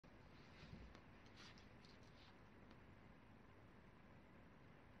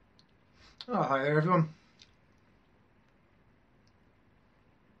Oh, hi there everyone.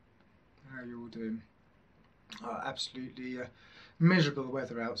 How are you all doing? Absolutely miserable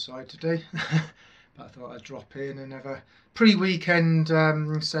weather outside today. But I thought I'd drop in and have a pre-weekend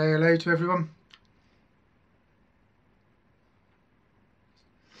say hello to everyone.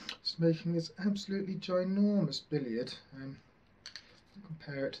 Just making this absolutely ginormous billiard.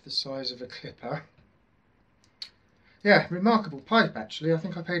 Compare it to the size of a clipper. Yeah, remarkable pipe actually. I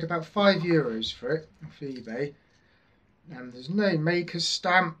think I paid about €5 for it off eBay. And there's no maker's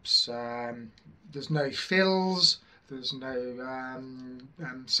stamps, there's no fills, there's no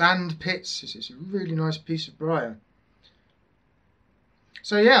sand pits. It's a really nice piece of briar.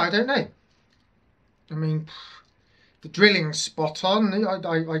 So yeah, I don't know. I mean, the drilling's spot on.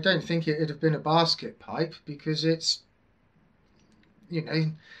 I don't think it'd have been a basket pipe because it's, you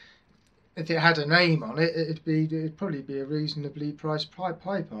know, if it had a name on it, it'd probably be a reasonably priced pipe,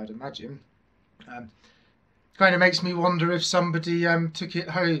 I'd imagine. Kind of makes me wonder if somebody took it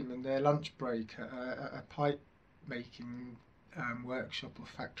home in their lunch break at a pipe making workshop or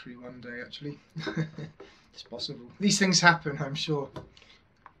factory one day. Actually, it's possible. These things happen, I'm sure.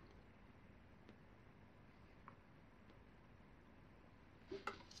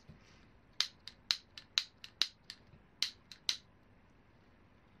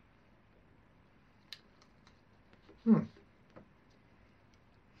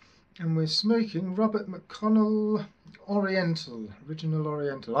 And we're smoking Robert McConnell Oriental, original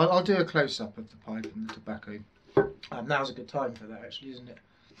Oriental. I'll do a close-up of the pipe and the tobacco. Now's a good time for that, actually, isn't it?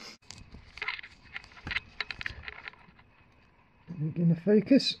 Going to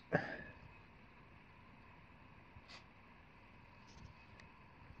focus.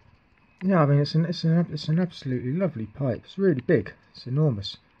 Yeah, I mean it's an absolutely lovely pipe. It's really big. It's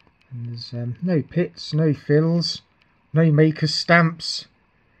enormous, and there's no pits, no fills, no maker's stamps.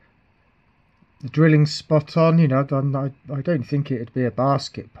 The drilling's spot on. You know, I don't think it'd be a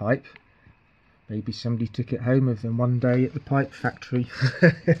basket pipe. Maybe somebody took it home with them one day at the pipe factory.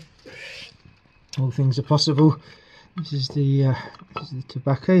 All things are possible. This is the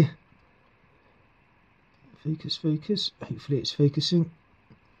tobacco. Focus, focus. Hopefully it's focusing.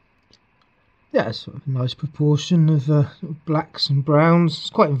 Yeah, sort of a nice proportion of sort of blacks and browns.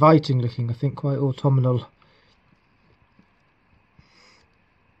 It's quite inviting looking, I think, quite autumnal.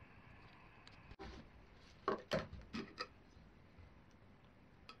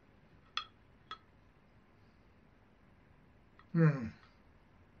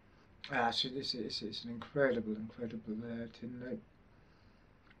 So this is an incredible tin note.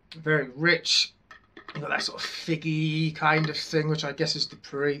 Very rich. You've got that sort of figgy kind of thing, which I guess is the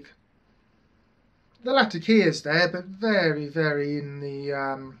perique. The latakia is there, but very in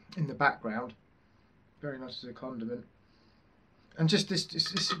the background, very much as a condiment. And just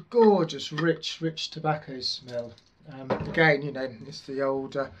this gorgeous, rich tobacco smell. Again, you know, it's the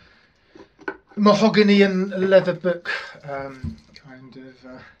old mahogany and leather book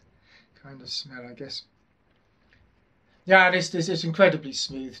kind of smell, I guess. Yeah, and it's incredibly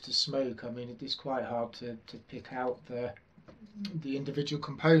smooth to smoke. I mean, it is quite hard to pick out the individual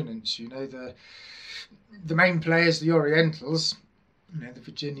components. You know, the main players, the Orientals. You know, the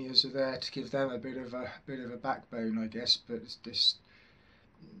Virginias are there to give them a bit of a backbone, I guess. But it's just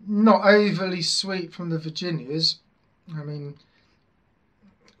not overly sweet from the Virginias. I mean,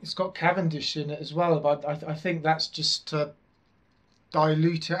 it's got Cavendish in it as well, but I think that's just to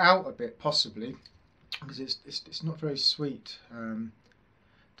dilute it out a bit, possibly, because it's not very sweet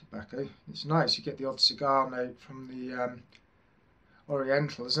tobacco. It's nice. You get the odd cigar note from the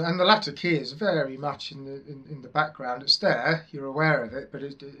Orientals, and the latakia is very much in the background. It's there, you're aware of it, but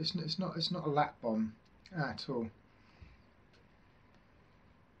it's not a lap bomb at all.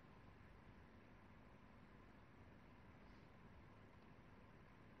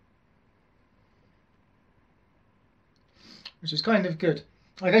 Which is kind of good.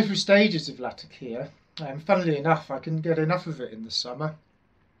 I go through stages of latakia, and funnily enough, I can get enough of it in the summer,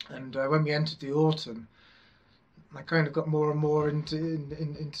 and when we entered the autumn, I kind of got more and more into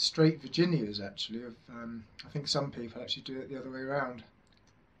straight Virginias. Actually, I think some people actually do it the other way around.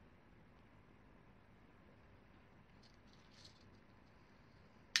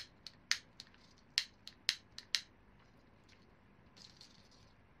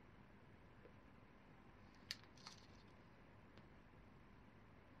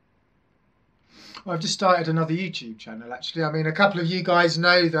 Well, I've just started another YouTube channel. Actually, I mean, a couple of you guys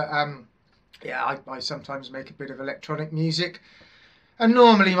know that. Yeah, I sometimes make a bit of electronic music, and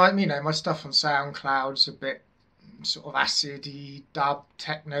normally my stuff on SoundCloud's a bit sort of acidy, dub,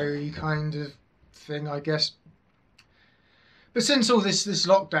 techno-y kind of thing, I guess. But since all this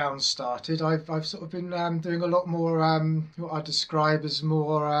lockdown started, I've sort of been doing a lot more what I describe as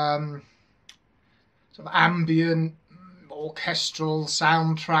more sort of ambient, orchestral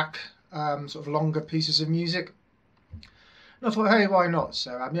soundtrack, sort of longer pieces of music. And I thought, hey, why not?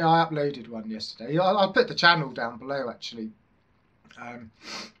 So yeah, I uploaded one yesterday. I'll put the channel down below actually.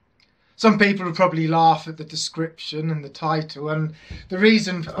 Some people will probably laugh at the description and the title, and the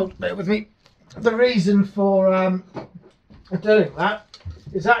reason for, bear with me, the reason for doing that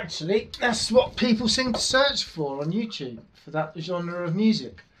is actually that's what people seem to search for on YouTube, for that genre of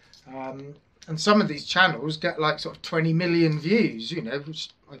music. And some of these channels get like sort of 20 million views, you know, which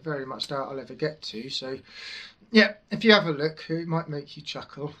I very much doubt I'll ever get to. So yeah, if you have a look, it might make you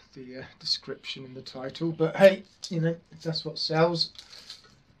chuckle, the description and the title. But hey, you know, if that's what sells,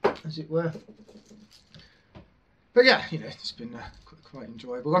 as it were. But yeah, you know, it's been quite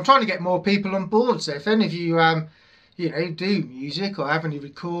enjoyable. I'm trying to get more people on board. So if any of you, you know, do music or have any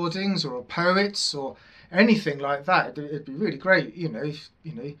recordings or are poets or anything like that, it'd be really great. You know, if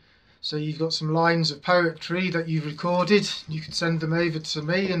you know. So you've got some lines of poetry that you've recorded, you could send them over to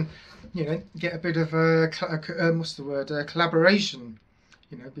me and, you know, get a bit of a what's the word, collaboration.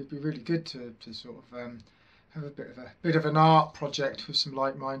 You know, it'd be really good to sort of have a bit of an art project with some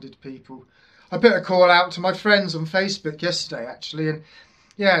like-minded people. I put a call out to my friends on Facebook yesterday actually, and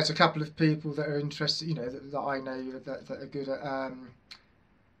yeah, there's a couple of people that are interested, you know, that I know that are good at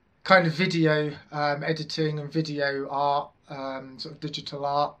kind of video editing and video art, sort of digital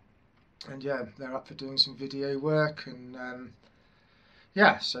art. And yeah, they're up for doing some video work, and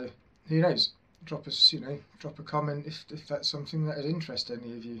yeah, so who knows? Drop us, you know, drop a comment if that's something that would interest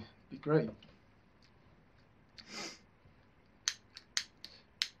any of you. It'd be great.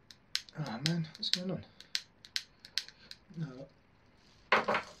 Oh man, what's going on? No.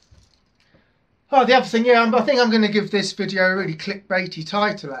 Oh, the other thing, yeah, I think I'm going to give this video a really clickbaity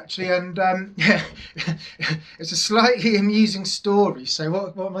title, actually, and yeah, it's a slightly amusing story. So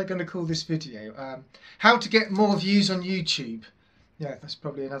what am I going to call this video? How to get more views on YouTube. Yeah, that's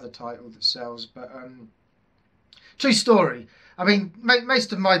probably another title that sells, but true story. I mean,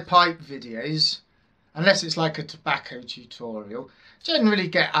 most of my pipe videos, unless it's like a tobacco tutorial, generally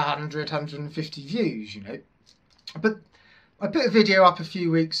get 100, 150 views, you know, but I put a video up a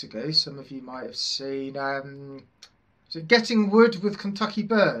few weeks ago, some of you might have seen, is it Getting Wood with Kentucky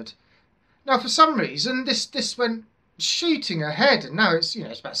Bird? Now for some reason this went shooting ahead, and now it's, you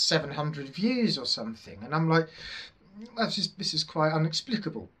know, it's about 700 views or something, and I'm like, this is quite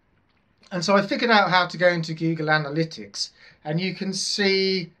inexplicable. And so I figured out how to go into Google Analytics, and you can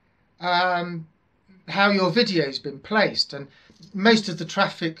see how your video's been placed, and most of the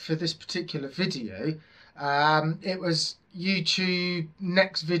traffic for this particular video, it was YouTube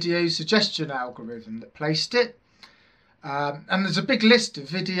next video suggestion algorithm that placed it, and there's a big list of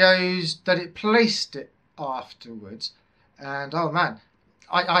videos that it placed it afterwards, and oh man,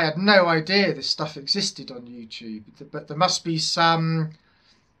 I had no idea this stuff existed on YouTube, but there must be some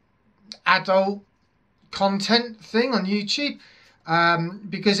adult content thing on YouTube,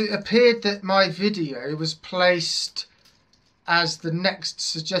 because it appeared that my video was placed as the next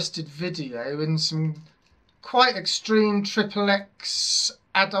suggested video in some quite extreme XXX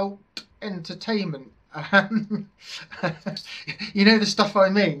adult entertainment. You know the stuff I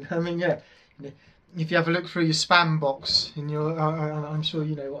mean. I mean, yeah. If you have a look through your spam box in your, I'm sure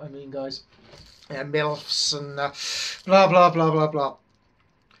you know what I mean, guys. Yeah, MILFs and blah blah blah blah blah.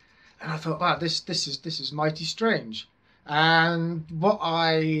 And I thought, wow, this is mighty strange. And what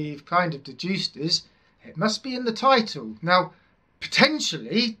I've kind of deduced is it must be in the title. Now,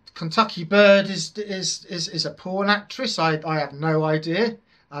 potentially, Kentucky Bird is a porn actress. I have no idea.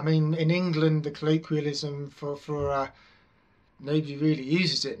 I mean, in England, the colloquialism for nobody really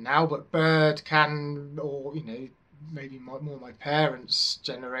uses it now, but bird can, or you know, maybe more my parents'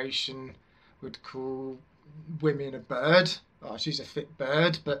 generation would call women a bird. Oh, she's a fit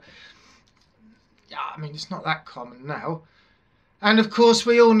bird, but yeah, I mean, it's not that common now. And of course,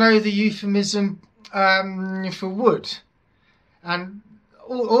 we all know the euphemism for wood. And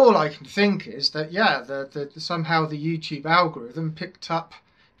all I can think is that, yeah, somehow the YouTube algorithm picked up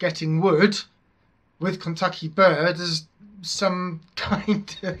Getting Wood with Kentucky Bird as some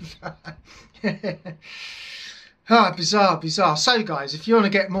kind of bizarre. So guys, if you want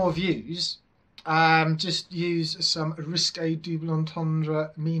to get more views, just use some risque double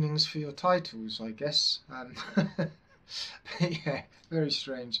entendre meanings for your titles, I guess. Yeah, very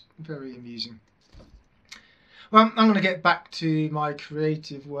strange, very amusing. Well, I'm going to get back to my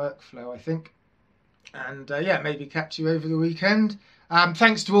creative workflow, I think, and yeah, maybe catch you over the weekend.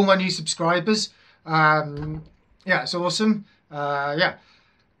 Thanks to all my new subscribers. Yeah, it's awesome. Yeah,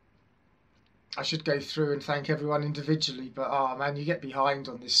 I should go through and thank everyone individually, but oh man, you get behind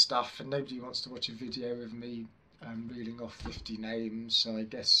on this stuff and nobody wants to watch a video of me reeling off 50 names. So I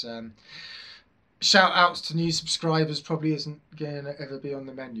guess shout outs to new subscribers probably isn't going to ever be on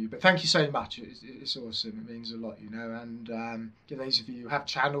the menu, but thank you so much. It's awesome. It means a lot, you know. And for those of you who have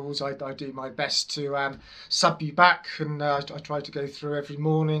channels, I do my best to sub you back, and I try to go through every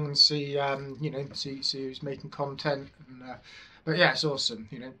morning and see you know, see who's making content. And, but yeah, it's awesome,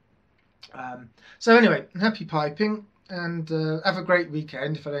 you know. So anyway, happy piping, and have a great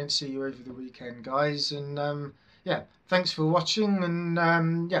weekend if I don't see you over the weekend, guys. And yeah, thanks for watching,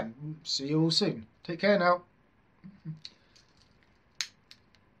 and yeah, see you all soon. Take care now.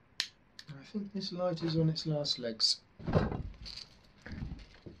 I think this light is on its last legs.